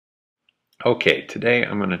Okay, today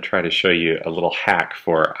I'm going to try to show you a little hack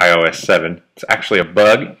for iOS 7. It's actually a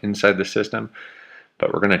bug inside the system,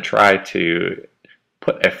 but we're going to try to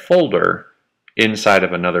put a folder inside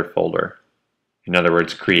of another folder. In other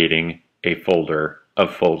words, creating a folder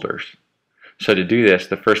of folders. So to do this,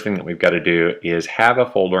 the first thing that we've got to do is have a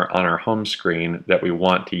folder on our home screen that we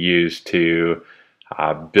want to use to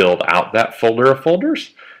build out that folder of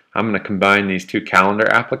folders. I'm going to combine these two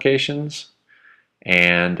calendar applications,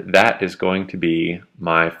 and that is going to be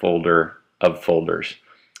my folder of folders.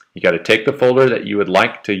 You got to take the folder that you would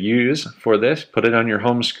like to use for this, put it on your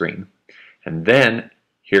home screen, and then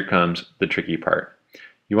here comes the tricky part.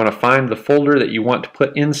 You want to find the folder that you want to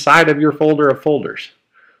put inside of your folder of folders.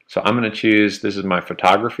 So I'm going to choose, this is my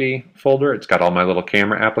photography folder. It's got all my little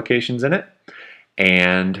camera applications in it.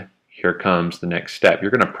 And here comes the next step.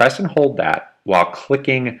 You're going to press and hold that while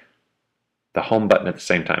clicking the home button at the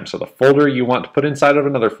same time. So the folder you want to put inside of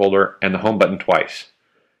another folder and the home button twice.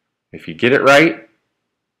 If you get it right,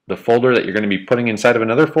 the folder that you're going to be putting inside of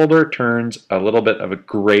another folder turns a little bit of a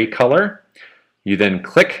gray color. You then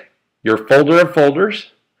click your folder of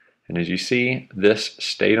folders, and as you see, this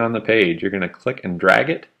stayed on the page. You're going to click and drag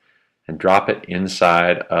it and drop it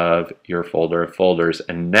inside of your folder of folders.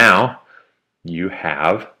 And now you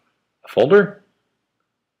have a folder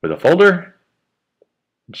with a folder.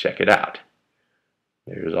 Check it out.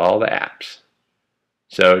 There's all the apps.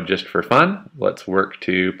 So just for fun, let's work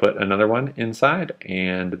to put another one inside,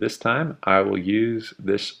 and this time I will use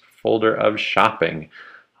this folder of shopping,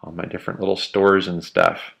 all my different little stores and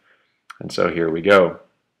stuff. And so here we go.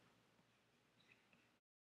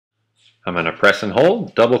 I'm going to press and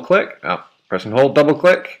hold, double click, press and hold, double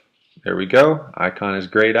click. There we go. Icon is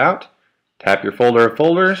grayed out. Tap your folder of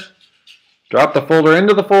folders, drop the folder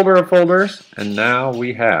into the folder of folders, and now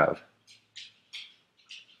we have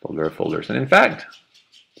folder of folders. And in fact,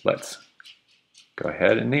 let's go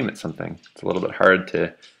ahead and name it something. It's a little bit hard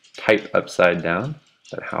to type upside down,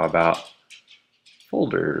 but how about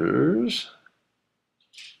folders?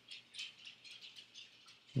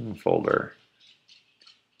 Folder.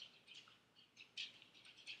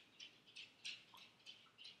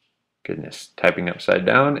 Goodness, typing upside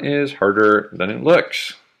down is harder than it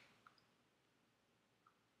looks.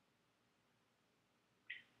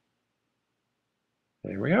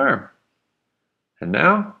 There we are. And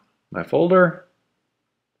now, my folder.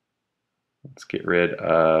 Let's get rid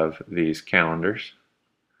of these calendars.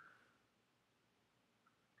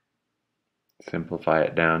 Simplify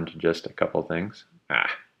it down to just a couple things.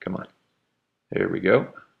 Come on. There we go.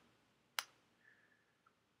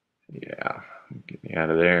 Yeah, get me out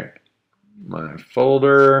of there. My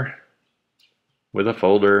folder with a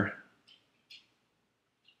folder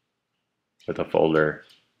with a folder.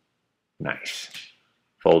 Nice.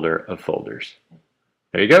 Folder of folders.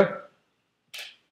 There you go.